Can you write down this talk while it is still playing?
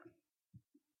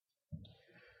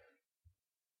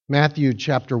Matthew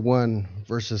chapter 1,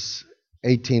 verses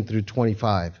 18 through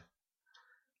 25.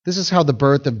 This is how the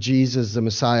birth of Jesus the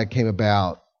Messiah came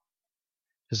about.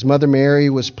 His mother Mary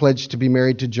was pledged to be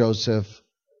married to Joseph,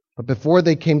 but before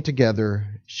they came together,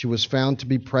 she was found to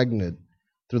be pregnant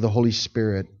through the Holy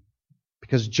Spirit,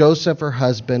 because Joseph, her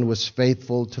husband, was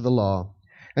faithful to the law,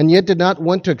 and yet did not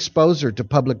want to expose her to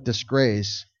public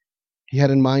disgrace. He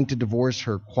had in mind to divorce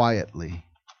her quietly.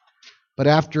 But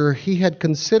after he had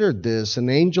considered this, an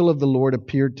angel of the Lord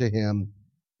appeared to him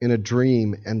in a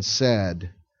dream and said,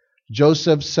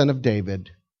 "Joseph, son of David,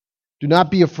 do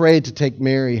not be afraid to take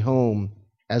Mary home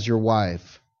as your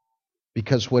wife,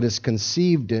 because what is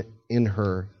conceived in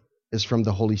her is from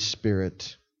the Holy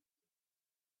Spirit.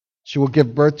 She will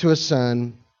give birth to a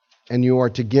son, and you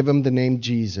are to give him the name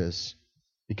Jesus,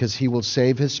 because he will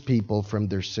save his people from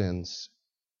their sins."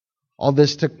 All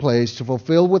this took place to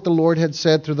fulfill what the Lord had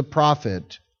said through the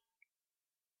prophet.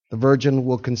 The virgin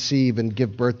will conceive and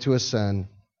give birth to a son,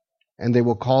 and they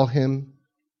will call him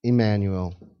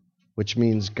Emmanuel, which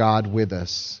means God with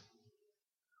us.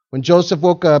 When Joseph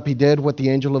woke up, he did what the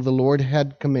angel of the Lord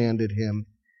had commanded him,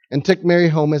 and took Mary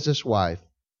home as his wife.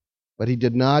 But he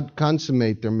did not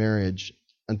consummate their marriage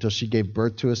until she gave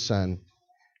birth to a son,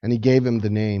 and he gave him the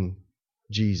name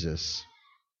Jesus.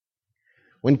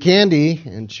 When Candy,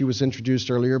 and she was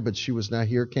introduced earlier, but she was not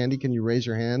here. Candy, can you raise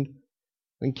your hand?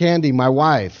 When Candy, my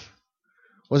wife,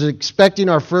 was expecting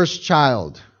our first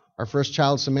child,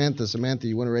 Samantha. Samantha,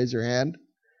 you want to raise your hand?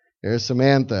 There's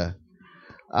Samantha.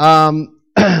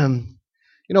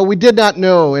 We did not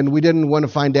know, and we didn't want to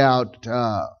find out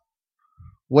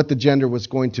what the gender was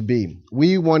going to be.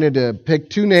 We wanted to pick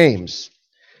two names,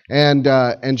 and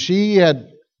she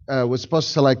was supposed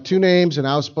to select two names, and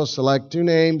I was supposed to select two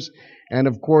names. And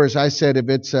of course, I said if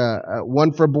it's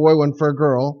one for a boy, one for a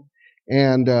girl.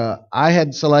 And I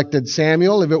had selected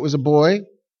Samuel if it was a boy,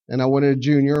 and I wanted a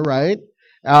junior, right?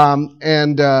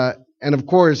 And of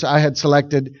course, I had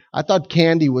selected. I thought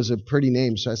Candy was a pretty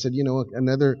name, so I said,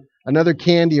 another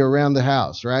Candy around the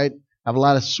house, right? Have a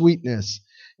lot of sweetness.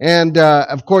 And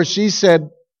of course, she said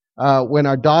when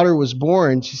our daughter was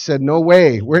born, she said, "No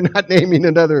way, we're not naming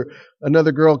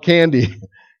another girl Candy."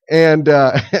 And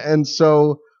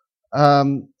so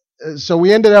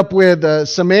we ended up with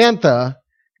Samantha,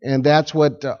 and that's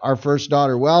what our first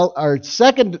daughter. Well, our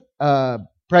second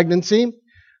pregnancy,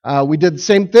 we did the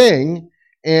same thing,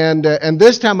 and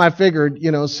this time I figured,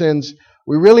 since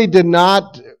we really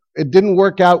it didn't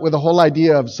work out with the whole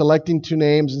idea of selecting two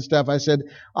names and stuff, I said,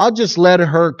 I'll just let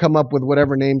her come up with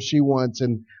whatever name she wants,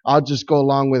 and I'll just go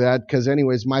along with that, because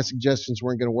anyways, my suggestions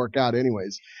weren't going to work out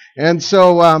anyways. And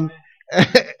so,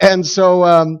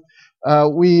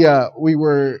 we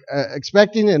were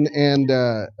expecting, and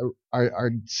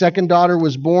our second daughter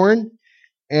was born,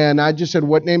 and I just said,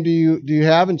 "What name do you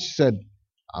have?" And she said,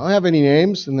 "I don't have any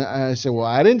names." And I said, "Well,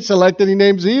 I didn't select any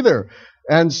names either."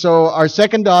 And so our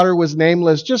second daughter was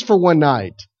nameless just for one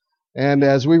night. And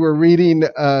as we were reading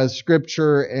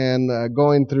scripture and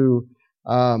going through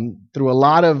a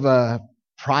lot of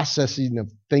processing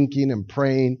of thinking and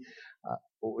praying,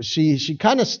 she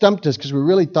kind of stumped us, because we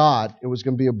really thought it was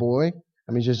going to be a boy.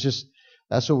 I mean, just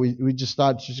that's what we just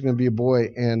thought she was going to be a boy,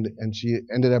 and she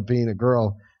ended up being a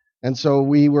girl. And so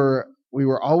we were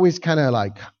always kind of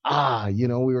like,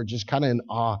 we were just kind of in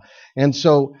awe. And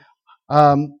so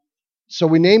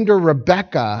we named her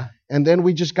Rebecca, and then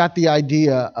we just got the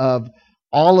idea of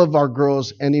all of our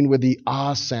girls ending with the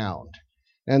ah sound.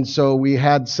 And so we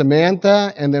had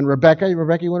Samantha, and then Rebecca.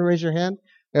 Rebecca, you want to raise your hand?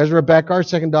 There's Rebecca, our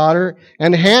second daughter.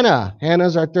 And Hannah.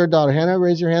 Hannah's our third daughter. Hannah,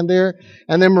 raise your hand there.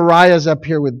 And then Mariah's up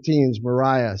here with teens.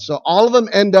 Mariah. So all of them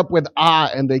end up with ah,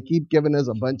 and they keep giving us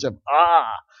a bunch of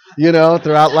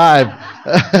throughout life.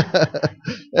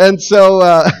 And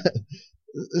so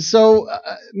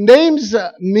names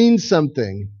mean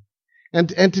something.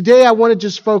 And today I want to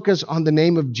just focus on the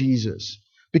name of Jesus.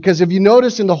 Because if you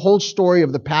notice in the whole story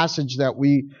of the passage that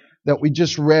we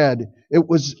just read,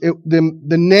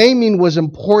 the naming was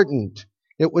important.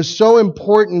 It was so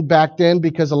important back then,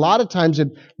 because a lot of times it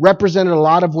represented a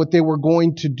lot of what they were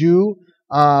going to do.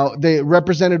 They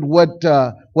represented what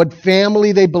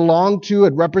family they belonged to.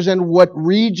 It represented what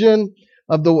region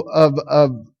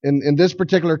in this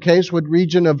particular case, what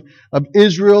region of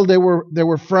Israel they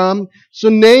were from. So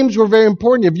names were very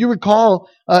important. If you recall,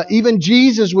 even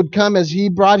Jesus would come as he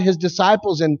brought his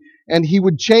disciples, and he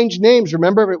would change names.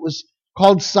 Remember, it was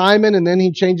called Simon, and then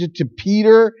he changed it to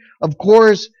Peter. Of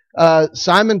course,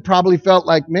 Simon probably felt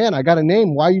like, man, I got a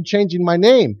name. Why are you changing my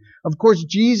name? Of course,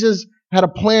 Jesus had a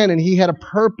plan, and he had a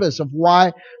purpose of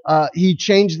why he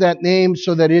changed that name,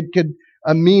 so that it could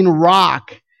mean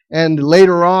rock. And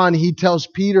later on, he tells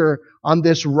Peter, on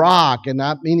this rock, and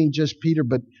not meaning just Peter,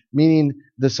 but meaning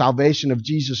the salvation of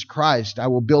Jesus Christ, I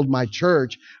will build my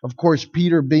church. Of course,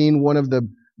 Peter being one of the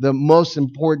most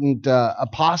important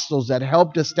apostles that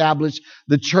helped establish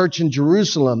the church in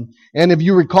Jerusalem. And if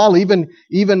you recall, even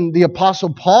the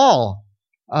apostle Paul,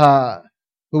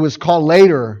 who was called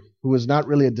later, who was not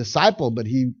really a disciple, but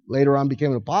he later on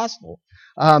became an apostle.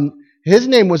 His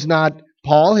name was not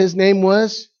Paul, his name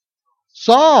was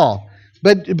Saul.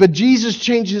 But Jesus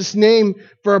changed his name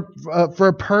for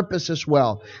a purpose as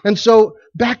well. And so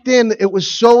back then it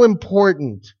was so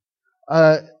important.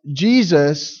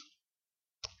 Jesus,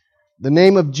 the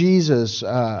name of Jesus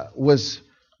was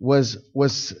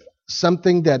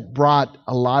something that brought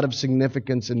a lot of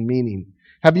significance and meaning.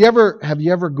 Have you ever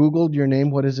Googled your name?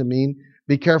 What does it mean?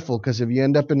 Be careful, because if you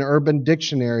end up in Urban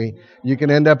Dictionary, you can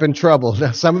end up in trouble.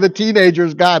 Now, some of the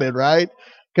teenagers got it, right?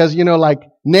 Because, like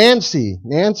Nancy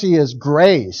is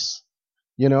grace,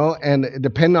 and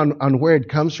depending on where it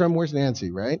comes from, where's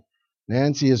Nancy, right?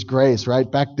 Nancy is grace,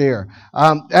 right back there.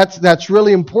 That's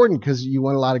really important because you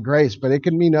want a lot of grace, but it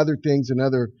can mean other things in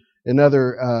other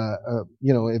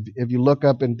if you look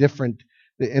up in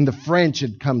the French,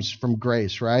 it comes from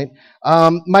grace, right?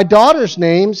 My daughter's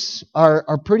names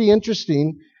are pretty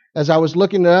interesting. As I was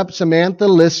looking it up, Samantha,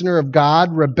 listener of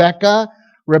God. Rebecca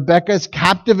is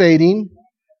captivating.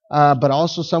 But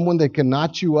also someone that can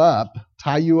knot you up,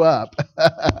 tie you up.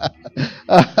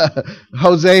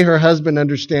 Jose, her husband,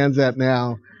 understands that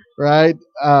now, right?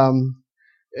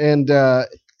 And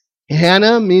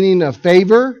Hannah, meaning a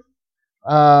favor.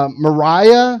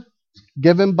 Mariah,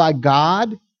 given by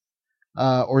God,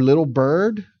 or little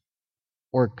bird,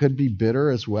 or it could be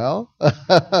bitter as well.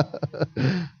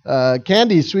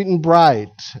 Candy, sweet and bright.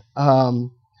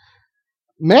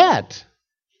 Matt,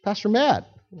 Pastor Matt.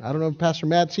 I don't know if Pastor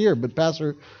Matt's here, but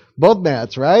both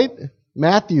Matts, right?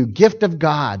 Matthew, gift of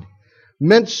God.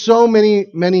 Meant so many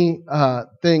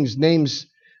things, names.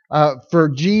 For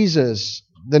Jesus,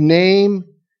 the name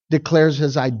declares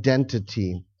his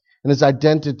identity. And his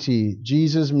identity,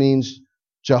 Jesus means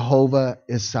Jehovah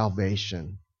is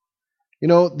salvation.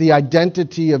 The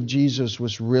identity of Jesus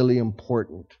was really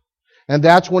important. And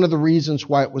that's one of the reasons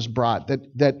why it was brought,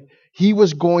 that he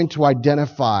was going to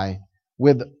identify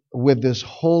with this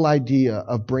whole idea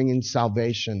of bringing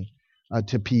salvation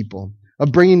to people,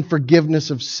 of bringing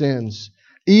forgiveness of sins,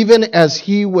 even as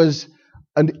he was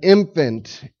an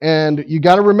infant. And you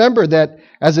got to remember that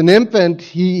as an infant,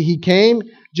 he came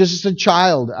just as a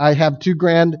child. I have two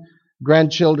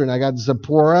grandchildren. I got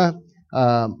Zipporah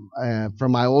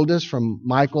from my oldest, from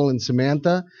Michael and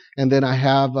Samantha, and then I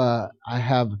have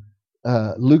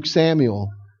Luke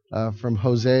Samuel from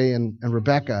Jose and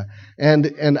Rebecca,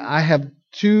 and I have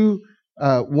two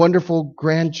wonderful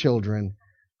grandchildren.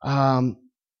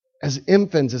 As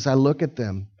infants, as I look at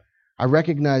them, I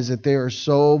recognize that they are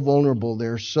so vulnerable.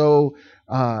 They're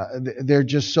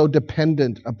just so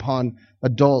dependent upon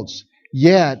adults.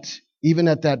 Yet, even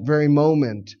at that very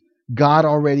moment, God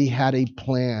already had a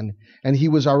plan, and he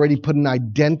was already putting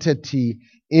identity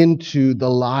into the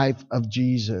life of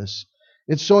Jesus.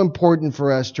 It's so important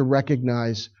for us to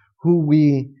recognize who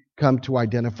we come to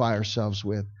identify ourselves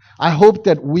with. I hope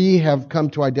that we have come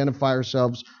to identify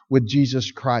ourselves with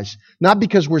Jesus Christ, not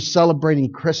because we're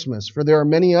celebrating Christmas, for there are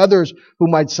many others who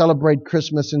might celebrate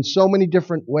Christmas in so many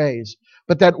different ways,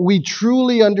 but that we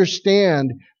truly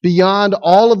understand beyond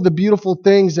all of the beautiful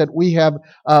things that we have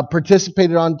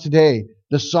participated on today,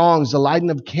 the songs, the lighting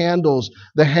of candles,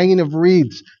 the hanging of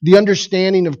wreaths, the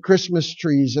understanding of Christmas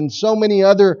trees, and so many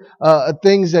other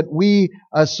things that we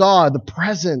saw, the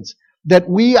presents, that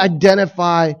we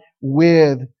identify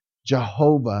with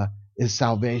Jehovah is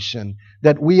salvation,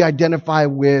 that we identify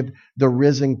with the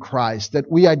risen Christ, that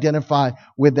we identify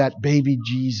with that baby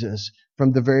Jesus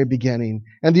from the very beginning.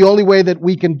 And the only way that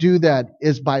we can do that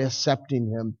is by accepting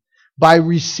him, by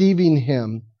receiving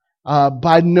him,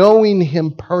 by knowing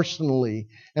him personally.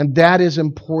 And that is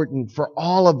important for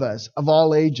all of us of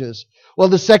all ages. Well,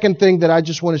 the second thing that I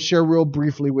just want to share real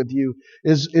briefly with you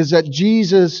is that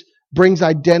Jesus brings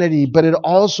identity, but it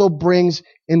also brings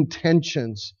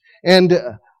intentions.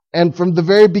 And from the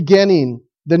very beginning,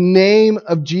 the name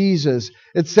of Jesus,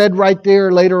 it said right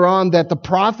there later on that the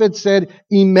prophet said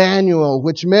Emmanuel,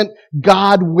 which meant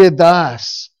God with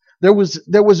us. There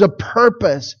was a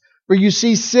purpose. For you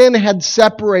see, sin had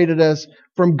separated us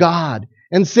from God.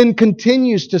 And sin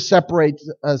continues to separate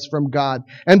us from God.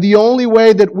 And the only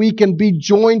way that we can be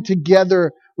joined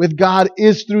together with God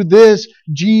is through this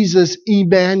Jesus,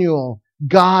 Emmanuel,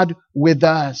 God with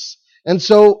us. And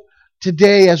so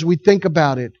today, as we think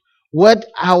about it, what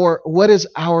is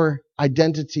our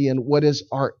identity and what is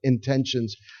our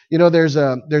intentions. There's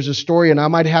a story, and I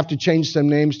might have to change some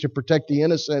names to protect the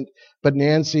innocent, but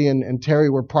Nancy and Terry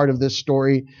were part of this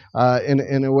story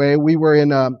in a way. We were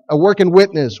in a work and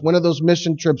witness, one of those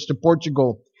mission trips to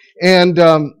Portugal, and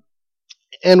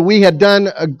we had done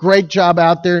a great job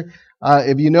out there.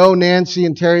 If you know Nancy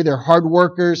and Terry, they're hard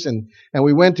workers, and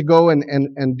we went to go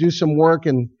and do some work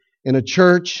in a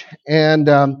church, and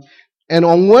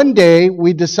on one day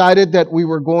we decided that we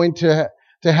were going to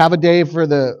have a day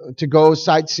to go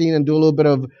sightseeing and do a little bit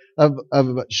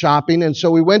of shopping, and so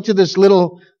we went to this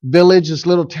little village, this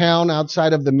little town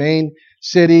outside of the main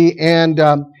city, and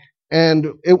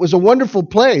it was a wonderful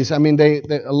place. I mean, they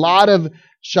a lot of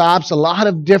shops, a lot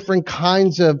of different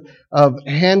kinds of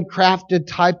handcrafted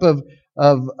type of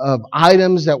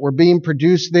items that were being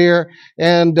produced there,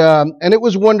 and it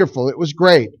was wonderful. It was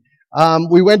great.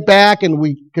 We went back and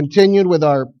we continued with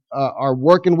our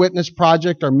work and witness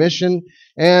project, our mission,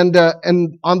 and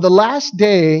on the last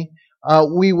day,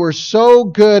 we were so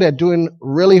good at doing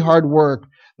really hard work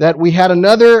that we had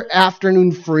another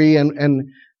afternoon free,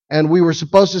 and we were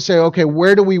supposed to say, okay,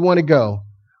 where do we want to go?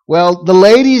 Well, the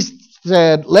ladies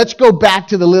said, let's go back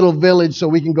to the little village so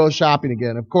we can go shopping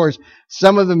again. Of course,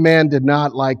 some of the men did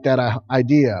not like that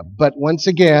idea, but once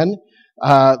again,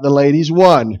 the ladies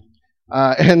won.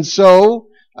 And so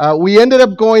we ended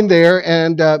up going there,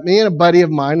 and me and a buddy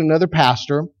of mine, another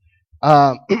pastor,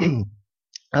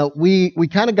 we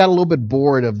kind of got a little bit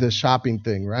bored of this shopping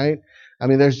thing, right? I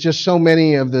mean, there's just so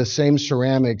many of the same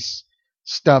ceramics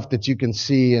stuff that you can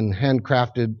see, and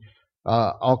handcrafted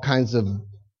all kinds of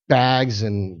bags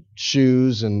and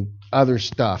shoes and other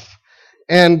stuff.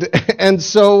 And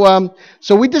so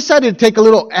we decided to take a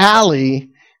little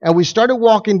alley, and we started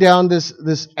walking down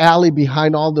this alley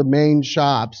behind all the main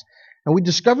shops, and we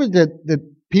discovered that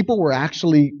people were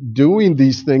actually doing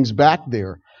these things back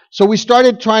there. So we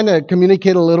started trying to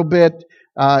communicate a little bit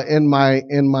in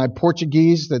my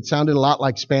Portuguese that sounded a lot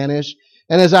like Spanish.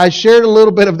 And as I shared a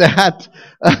little bit of that,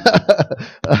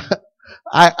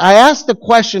 I asked the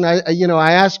question. I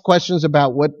asked questions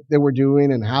about what they were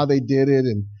doing and how they did it,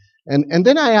 and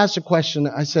then I asked a question.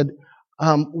 I said,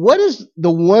 "What is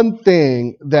the one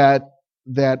thing that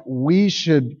we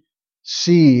should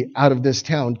see out of this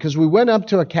town?" Because we went up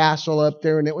to a castle up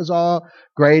there, and it was all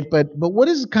great. But what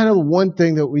is kind of the one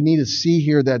thing that we need to see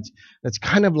here that's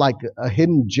kind of like a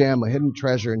hidden gem, a hidden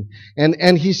treasure?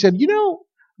 And he said,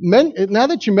 now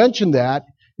that you mentioned that,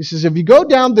 he says, if you go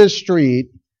down this street,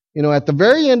 at the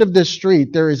very end of this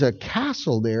street, there is a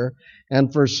castle there,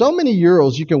 and for so many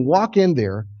euros, you can walk in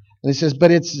there. And he says, but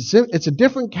it's a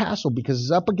different castle because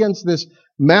it's up against this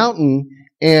mountain,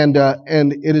 and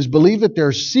it is believed that there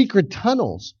are secret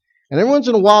tunnels, and every once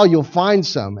in a while you'll find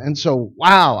some. And so,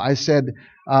 wow, I said,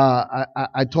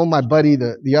 I told my buddy,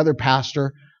 the other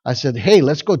pastor, I said, hey,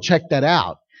 let's go check that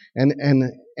out.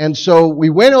 And so we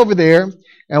went over there,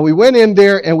 and we went in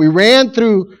there, and we ran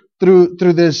through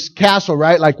this castle,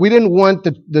 right? Like, we didn't want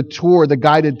the tour, the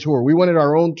guided tour. We wanted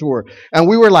our own tour. And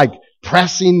we were like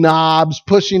pressing knobs,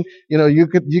 pushing, you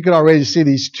could already see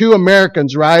these two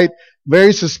Americans, right?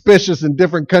 Very suspicious in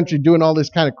different country doing all this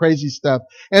kind of crazy stuff.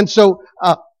 And so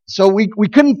we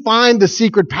couldn't find the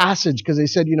secret passage because they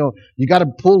said, you got to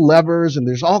pull levers, and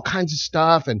there's all kinds of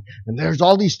stuff, and there's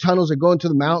all these tunnels that go into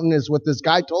the mountain, is what this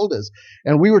guy told us.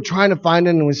 And we were trying to find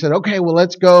it, and we said, okay, well,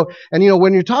 let's go. And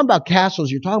when you're talking about castles,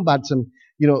 you're talking about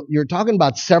you're talking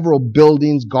about several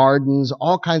buildings, gardens,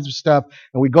 all kinds of stuff.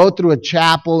 And we go through a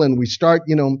chapel, and we start,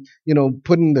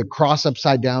 putting the cross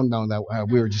upside down. No,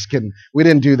 we were just kidding. We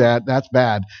didn't do that. That's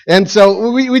bad. And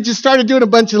so we just started doing a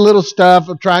bunch of little stuff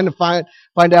of trying to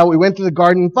find out. We went to the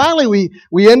garden. Finally,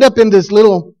 we end up in this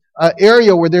little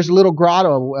area where there's a little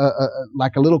grotto,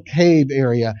 like a little cave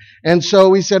area. And so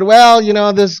we said, well,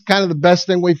 this is kind of the best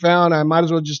thing we found. I might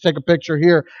as well just take a picture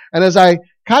here. And as I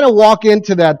kind of walk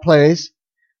into that place,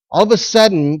 all of a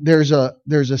sudden there's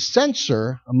a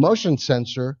sensor, a motion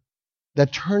sensor,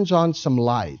 that turns on some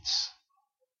lights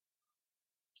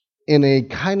in a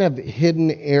kind of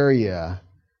hidden area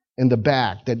in the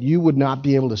back that you would not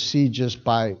be able to see just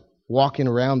by walking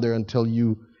around there until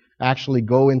you actually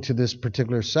go into this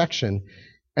particular section.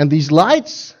 And these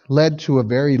lights led to a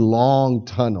very long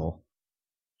tunnel.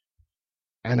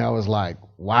 And I was like,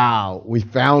 wow, we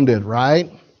found it, right?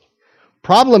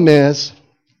 Problem is,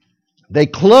 they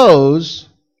close,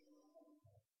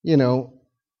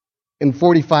 in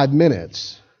 45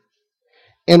 minutes.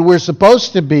 And we're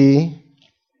supposed to be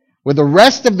with the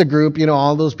rest of the group,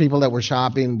 all those people that were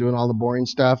shopping and doing all the boring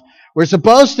stuff. We're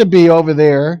supposed to be over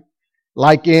there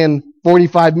like in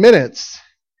 45 minutes.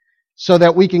 so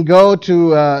that we can go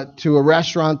to a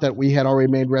restaurant that we had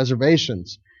already made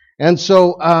reservations. And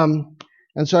so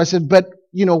I said, but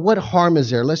what harm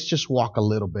is there? Let's just walk a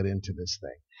little bit into this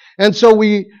thing. And so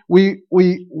we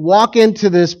walk into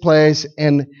this place,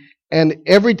 and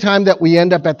every time that we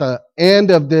end up at the end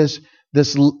of this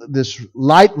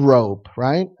light rope,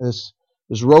 right?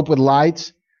 This rope with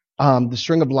lights, the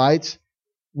string of lights,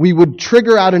 we would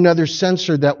trigger out another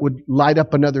sensor that would light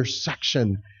up another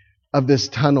section of this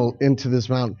tunnel into this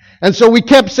mountain. And so we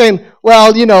kept saying,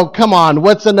 well, come on,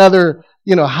 what's another,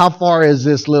 how far is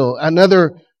this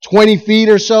another 20 feet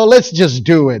or so? Let's just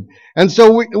do it. And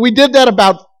so we did that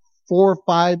about 4 or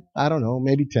 5, I don't know,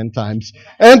 maybe 10 times.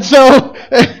 And so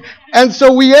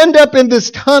we end up in this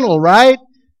tunnel, right?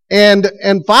 And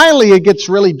finally it gets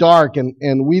really dark,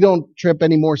 and we don't trip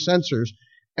any more sensors.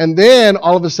 And then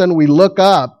all of a sudden we look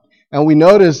up, and we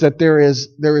notice that there is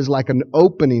like an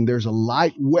opening. There's a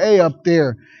light way up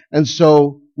there. And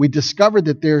so we discovered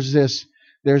that there's this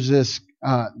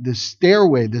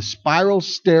stairway, this spiral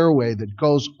stairway that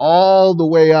goes all the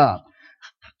way up.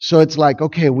 So it's like,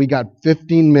 okay, we got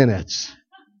 15 minutes.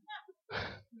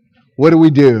 What do we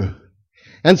do?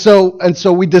 And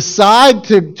so we decide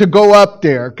to go up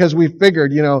there, because we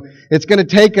figured, it's going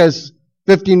to take us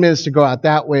 15 minutes to go out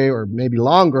that way, or maybe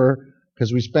longer,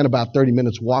 because we spent about 30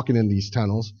 minutes walking in these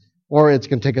tunnels, or it's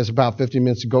going to take us about 15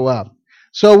 minutes to go up.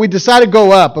 So we decided to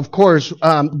go up. Of course,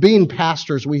 being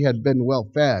pastors, we had been well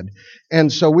fed,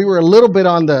 and so we were a little bit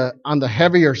on the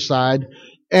heavier side,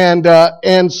 and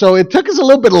so it took us a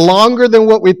little bit longer than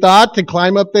what we thought to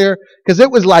climb up there, because it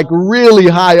was like really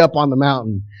high up on the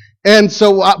mountain. And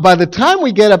so by the time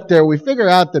we get up there, we figure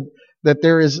out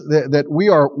that we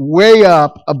are way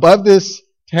up above this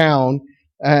town,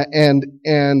 and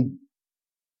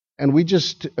we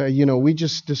just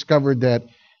discovered that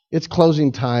it's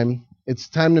closing time. It's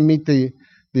time to meet the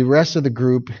rest of the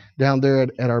group down there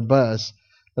at our bus,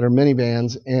 at our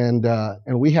minivans,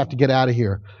 and we have to get out of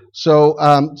here.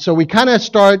 So we kind of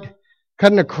start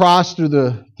cutting across through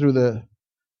the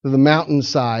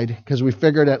mountainside, because we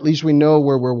figured at least we know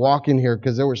where we're walking here,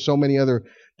 because there were so many other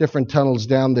different tunnels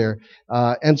down there.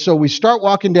 And so we start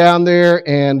walking down there,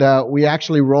 and we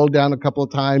actually rolled down a couple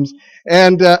of times,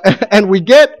 and we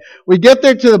get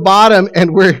there to the bottom,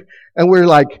 and we're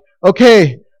like,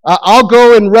 okay, I'll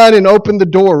go and run and open the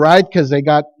door, right? Because they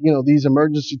got these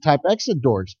emergency type exit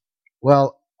doors.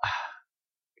 Well,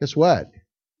 guess what?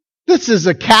 This is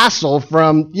a castle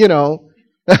from the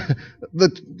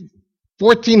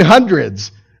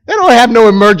 1400s. They don't have no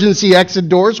emergency exit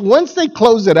doors. Once they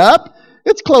close it up,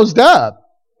 it's closed up.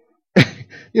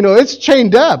 It's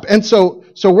chained up. And so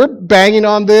we're banging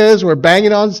on this, we're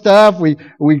banging on stuff. We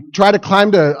try to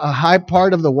climb to a high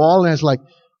part of the wall, and it's like,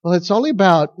 well, it's only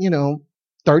about,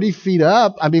 30 feet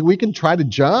up. I mean, we can try to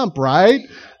jump, right?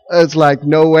 It's like,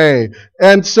 no way.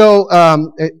 And so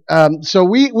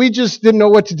we just didn't know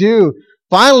what to do.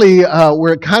 Finally,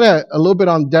 we're kind of a little bit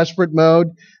on desperate mode.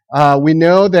 We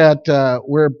know that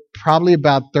we're probably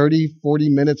about 30, 40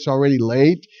 minutes already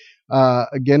late,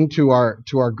 again, to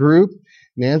our group.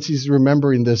 Nancy's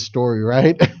remembering this story,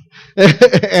 right?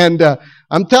 And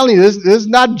I'm telling you, this is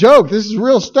not a joke. This is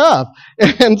real stuff.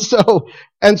 And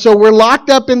so we're locked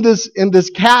up in this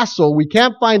castle. We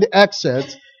can't find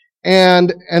exits.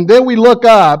 And then we look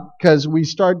up, because we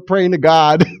start praying to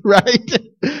God, right?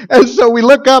 And so we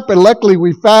look up, and luckily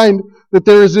we find that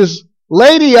there is this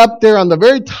lady up there on the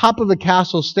very top of the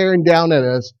castle staring down at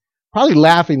us, probably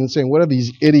laughing and saying, what are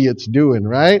these idiots doing,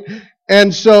 right?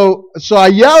 And so I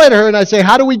yell at her, and I say,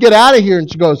 how do we get out of here?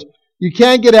 And she goes, you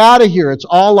can't get out of here. It's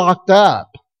all locked up.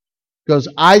 Goes,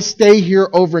 I stay here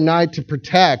overnight to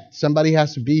protect. Somebody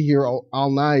has to be here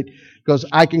all night. Goes,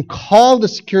 I can call the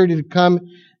security to come,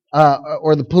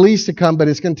 or the police to come, but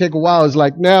it's going to take a while. It's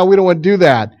like, no, we don't want to do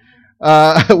that.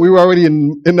 We were already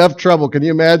in enough trouble. Can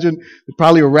you imagine? They'd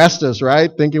probably arrest us,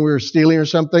 right? Thinking we were stealing or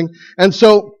something. And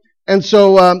so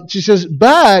she says,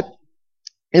 but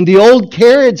in the old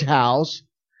carriage house,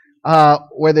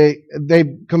 where they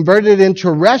converted it into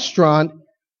a restaurant,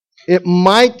 there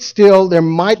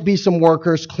might be some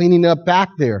workers cleaning up back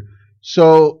there.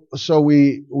 So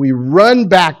we run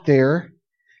back there,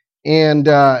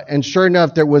 and sure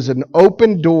enough, there was an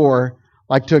open door,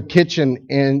 like to a kitchen.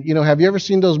 And have you ever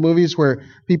seen those movies where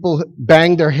people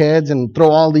bang their heads and throw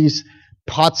all these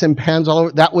pots and pans all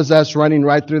over? That was us running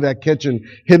right through that kitchen,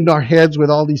 hitting our heads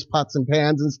with all these pots and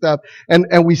pans and stuff. And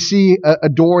we see a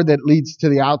door that leads to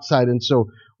the outside, and so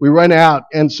we run out.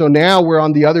 And so now we're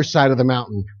on the other side of the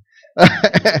mountain.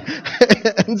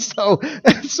 and so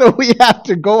we have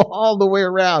to go all the way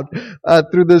around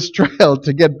through this trail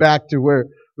to get back to where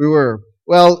we were.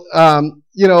 Well,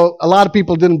 a lot of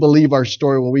people didn't believe our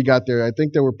story when we got there. I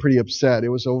think they were pretty upset. It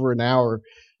was over an hour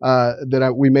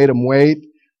we made them wait.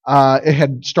 It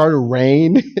had started to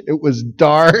rain. It was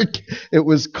dark. It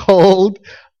was cold.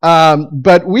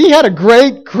 But we had a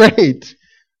great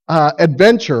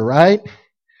adventure, right?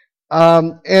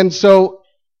 And so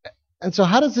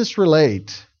how does this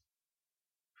relate?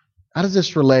 How does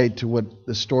this relate to what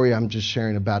the story I'm just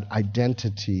sharing about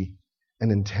identity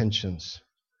and intentions?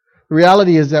 The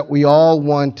reality is that we all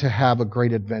want to have a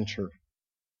great adventure.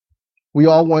 We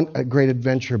all want a great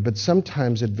adventure, but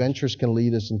sometimes adventures can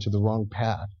lead us into the wrong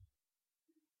path.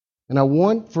 And I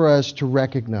want for us to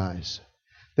recognize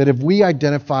that if we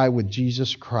identify with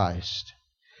Jesus Christ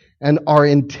and our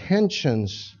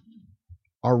intentions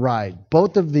are right,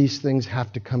 both of these things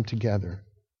have to come together.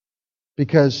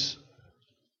 Because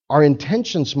our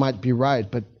intentions might be right,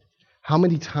 but how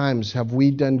many times have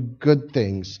we done good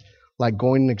things like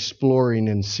going and exploring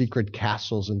in secret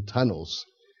castles and tunnels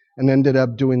and ended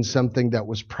up doing something that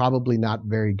was probably not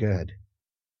very good?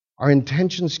 Our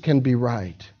intentions can be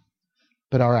right,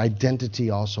 but our identity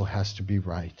also has to be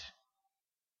right.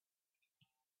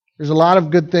 There's a lot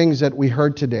of good things that we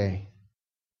heard today.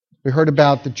 We heard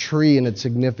about the tree and its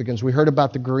significance. We heard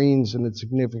about the greens and its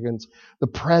significance, the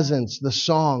presents, the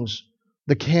songs,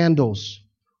 the candles.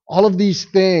 All of these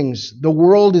things, the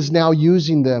world is now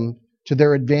using them to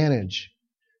their advantage.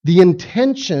 The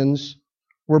intentions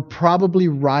were probably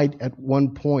right at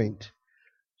one point,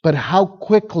 but how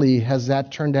quickly has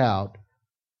that turned out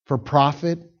for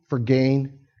profit, for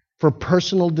gain, for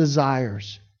personal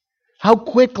desires? How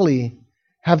quickly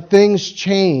have things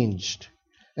changed,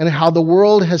 and how the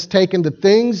world has taken the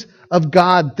things of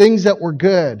God, things that were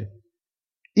good,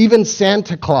 even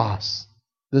Santa Claus,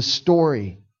 the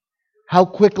story. How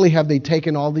quickly have they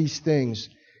taken all these things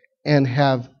and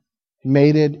have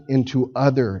made it into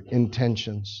other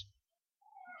intentions?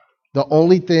 The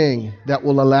only thing that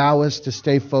will allow us to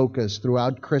stay focused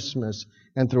throughout Christmas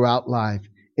and throughout life,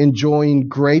 enjoying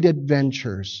great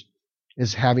adventures,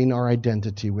 is having our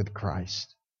identity with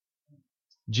Christ.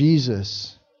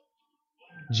 Jesus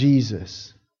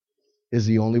is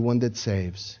the only one that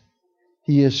saves.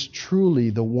 He is truly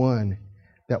the one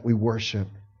that we worship.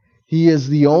 He is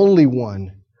the only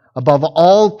one above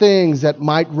all things that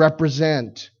might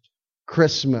represent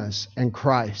Christmas and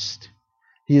Christ.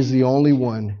 He is the only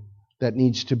one that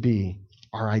needs to be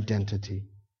our identity.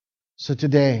 So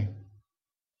today,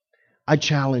 I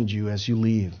challenge you as you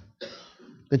leave,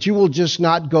 that you will just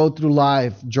not go through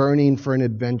life journeying for an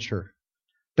adventure,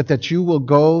 but that you will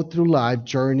go through life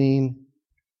journeying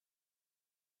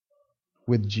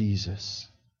with Jesus.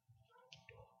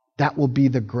 That will be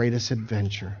the greatest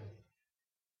adventure.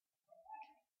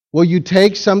 Will you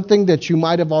take something that you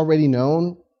might have already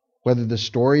known, whether the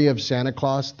story of Santa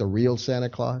Claus, the real Santa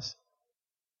Claus,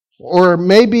 or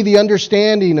maybe the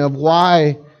understanding of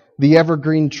why the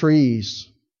evergreen trees,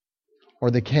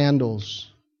 or the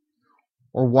candles,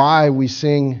 or why we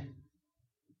sing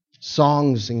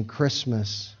songs in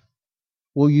Christmas?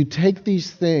 Will you take these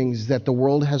things that the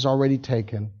world has already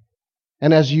taken,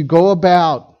 and as you go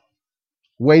about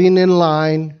waiting in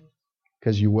line,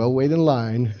 because you will wait in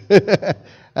line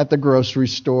at the grocery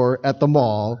store, at the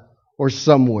mall, or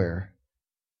somewhere,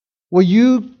 will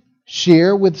you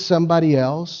share with somebody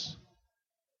else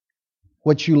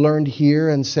what you learned here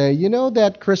and say, you know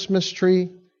that Christmas tree?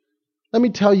 Let me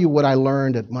tell you what I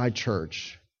learned at my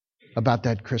church about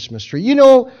that Christmas tree. You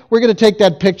know, we're going to take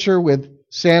that picture with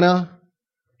Santa.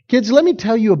 Kids, let me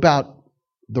tell you about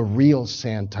the real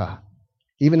Santa,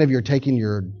 even if you're taking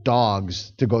your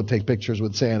dogs to go take pictures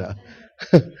with Santa.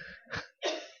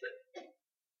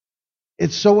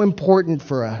 It's so important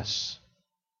for us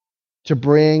to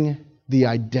bring the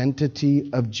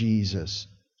identity of Jesus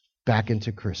back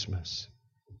into Christmas.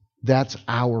 That's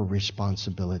our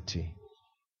responsibility.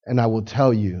 And I will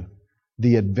tell you,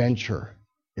 the adventure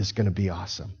is going to be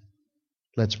awesome.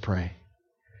 Let's pray.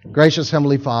 Gracious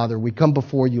Heavenly Father, we come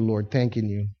before you, Lord, thanking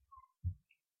you.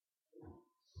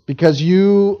 Because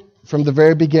you, from the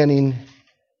very beginning,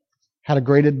 had a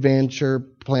great adventure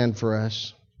planned for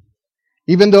us.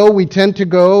 Even though we tend to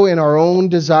go in our own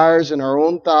desires and our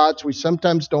own thoughts, we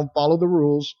sometimes don't follow the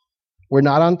rules. We're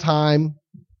not on time.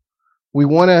 We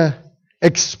want to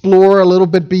explore a little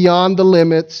bit beyond the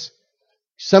limits.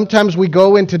 Sometimes we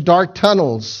go into dark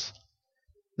tunnels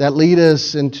that lead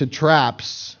us into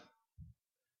traps.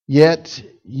 Yet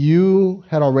you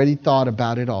had already thought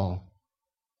about it all.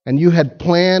 And you had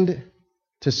planned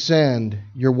to send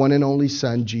your one and only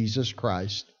Son, Jesus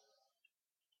Christ.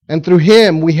 And through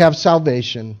him we have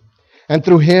salvation. And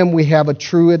through him we have a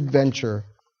true adventure.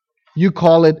 You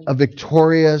call it a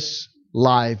victorious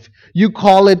life. You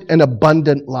call it an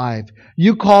abundant life.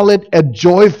 You call it a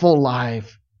joyful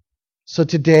life. So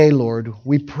today, Lord,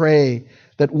 we pray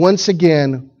that once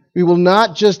again, we will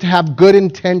not just have good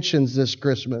intentions this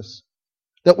Christmas,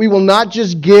 that we will not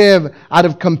just give out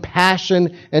of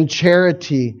compassion and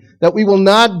charity, that we will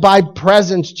not buy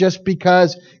presents just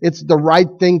because it's the right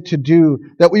thing to do,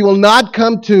 that we will not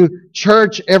come to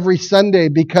church every Sunday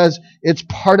because it's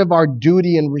part of our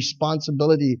duty and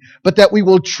responsibility, but that we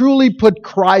will truly put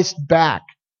Christ back,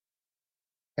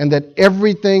 and that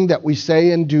everything that we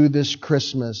say and do this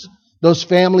Christmas, those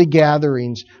family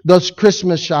gatherings, those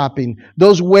Christmas shopping,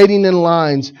 those waiting in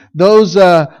lines, those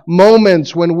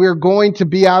moments when we're going to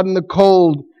be out in the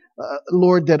cold,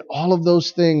 Lord, that all of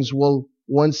those things will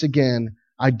once again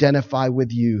identify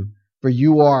with you. For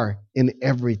you are in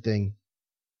everything.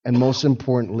 And most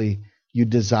importantly, you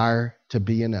desire to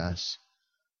be in us.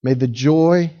 May the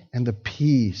joy and the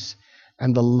peace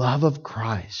and the love of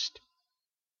Christ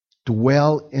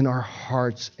dwell in our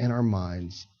hearts and our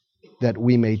minds, that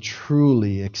we may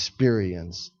truly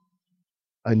experience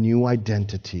a new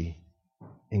identity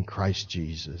in Christ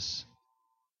Jesus.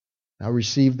 Now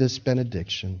receive this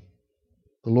benediction.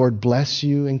 The Lord bless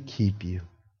you and keep you.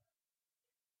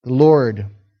 The Lord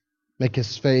make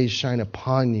His face shine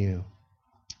upon you.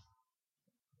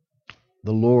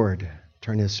 The Lord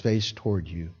turn His face toward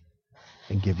you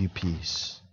and give you peace.